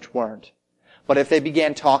Christians and which weren't. But if they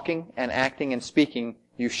began talking and acting and speaking,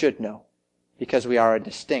 you should know. Because we are a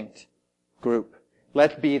distinct group.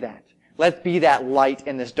 Let's be that. Let's be that light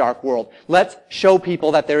in this dark world. Let's show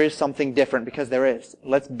people that there is something different, because there is.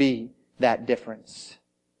 Let's be that difference.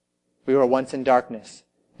 We were once in darkness.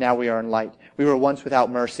 Now we are in light. We were once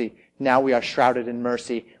without mercy. Now we are shrouded in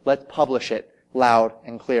mercy. Let's publish it loud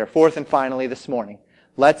and clear. Fourth and finally this morning,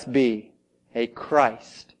 let's be a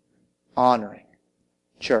Christ-honoring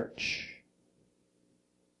church.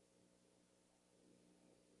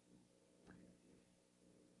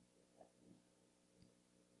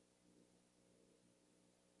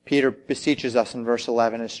 Peter beseeches us in verse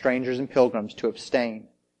 11 as strangers and pilgrims to abstain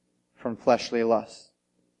from fleshly lusts.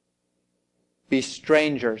 Be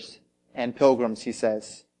strangers and pilgrims, he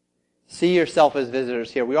says. See yourself as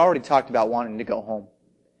visitors here. We already talked about wanting to go home.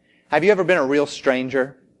 Have you ever been a real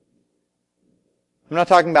stranger? I'm not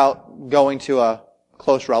talking about going to a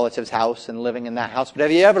close relative's house and living in that house, but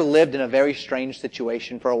have you ever lived in a very strange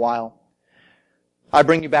situation for a while? I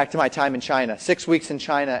bring you back to my time in China. 6 weeks in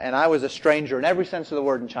China, and I was a stranger in every sense of the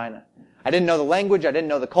word in China. I didn't know the language. I didn't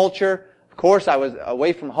know the culture. Of course, I was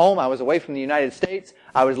away from home. I was away from the United States.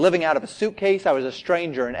 I was living out of a suitcase. I was a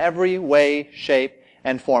stranger in every way, shape,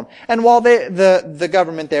 and form. And while the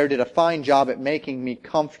government there did a fine job at making me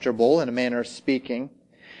comfortable, in a manner of speaking,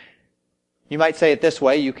 you might say it this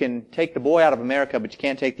way: you can take the boy out of America, but you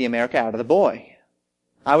can't take the America out of the boy.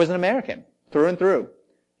 I was an American, through and through,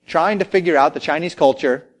 trying to figure out the Chinese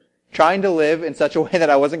culture, trying to live in such a way that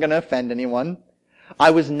I wasn't going to offend anyone.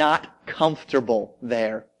 I was not comfortable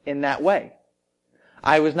there in that way.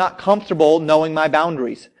 I was not comfortable knowing my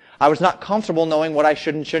boundaries. I was not comfortable knowing what I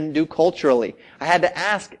should and shouldn't do culturally. I had to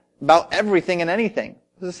ask about everything and anything.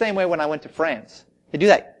 It was the same way when I went to France. They do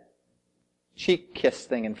that cheek kiss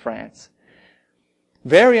thing in France.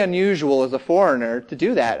 Very unusual as a foreigner to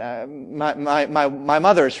do that. My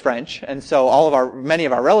mother is French, and so many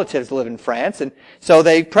of our relatives live in France, and so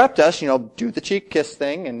they prepped us, do the cheek kiss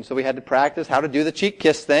thing, and so we had to practice how to do the cheek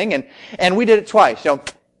kiss thing, and we did it twice.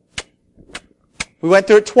 We went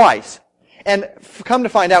through it twice. And come to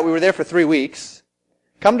find out, we were there for 3 weeks.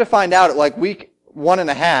 Come to find out at like week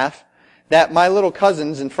 1.5 that my little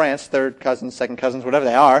cousins in France, third cousins, second cousins, whatever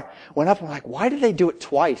they are, went up and were like, why did they do it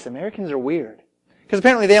twice? Americans are weird. Because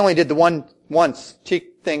apparently they only did the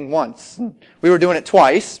cheek thing once. We were doing it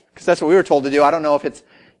twice, because that's what we were told to do. I don't know if it's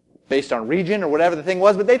based on region or whatever the thing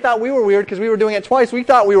was, but they thought we were weird because we were doing it twice. We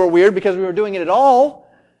thought we were weird because we were doing it at all.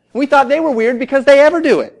 We thought they were weird because they ever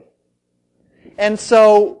do it. And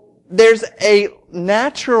so there's a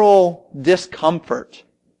natural discomfort.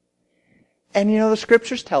 And the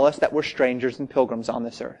scriptures tell us that we're strangers and pilgrims on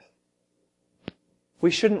this earth.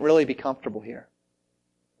 We shouldn't really be comfortable here.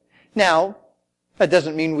 Now, that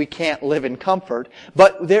doesn't mean we can't live in comfort,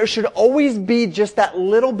 but there should always be just that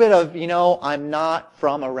little bit of, I'm not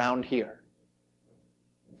from around here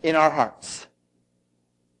in our hearts.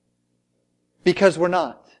 Because we're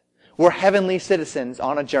not. We're heavenly citizens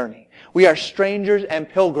on a journey. We are strangers and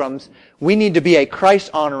pilgrims. We need to be a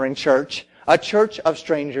Christ-honoring church, a church of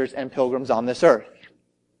strangers and pilgrims on this earth.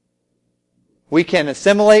 We can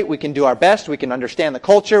assimilate, we can do our best, we can understand the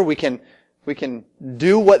culture, we can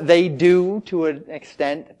do what they do to an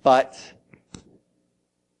extent, but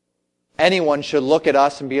anyone should look at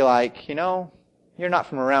us and be like, you're not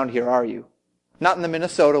from around here, are you? Not in the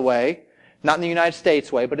Minnesota way, not in the United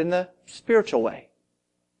States way, but in the spiritual way.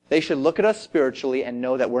 They should look at us spiritually and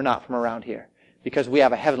know that we're not from around here, because we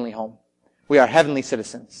have a heavenly home. We are heavenly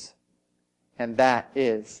citizens. And that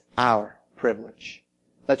is our privilege.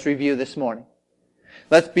 Let's review this morning.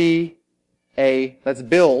 Let's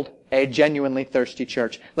build a genuinely thirsty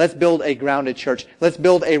church. Let's build a grounded church. Let's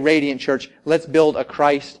build a radiant church. Let's build a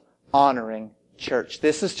Christ-honoring church.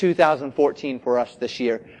 This is 2014 for us this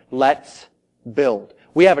year. Let's build.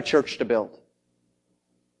 We have a church to build.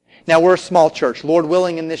 Now, we're a small church. Lord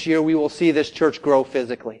willing, in this year we will see this church grow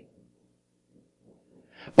physically.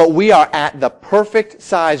 But we are at the perfect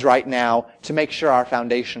size right now to make sure our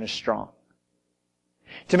foundation is strong.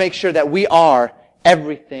 To make sure that we are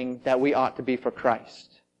everything that we ought to be for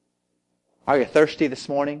Christ. Are you thirsty this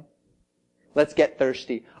morning? Let's get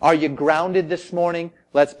thirsty. Are you grounded this morning?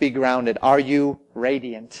 Let's be grounded. Are you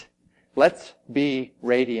radiant? Let's be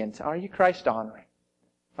radiant. Are you Christ-honoring?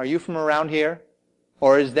 Are you from around here?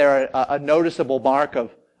 Or is there a noticeable mark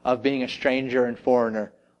of being a stranger and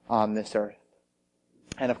foreigner on this earth?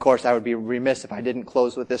 And of course, I would be remiss if I didn't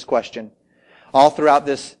close with this question. All throughout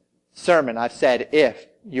this sermon, I've said, if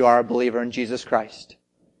you are a believer in Jesus Christ.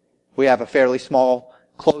 We have a fairly small,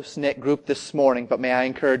 close-knit group this morning, but may I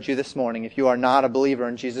encourage you this morning, if you are not a believer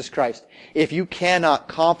in Jesus Christ, if you cannot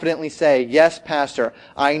confidently say, yes, Pastor,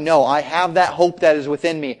 I know, I have that hope that is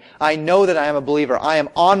within me. I know that I am a believer. I am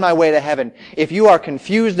on my way to heaven. If you are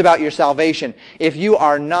confused about your salvation, if you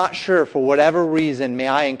are not sure for whatever reason, may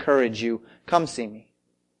I encourage you, come see me.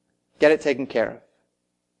 Get it taken care of.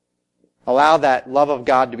 Allow that love of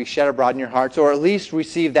God to be shed abroad in your hearts, or at least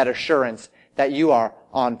receive that assurance that you are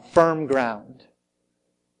on firm ground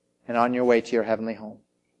and on your way to your heavenly home.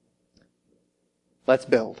 Let's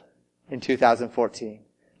build in 2014.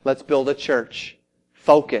 Let's build a church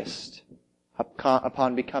focused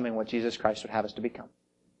upon becoming what Jesus Christ would have us to become.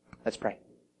 Let's pray.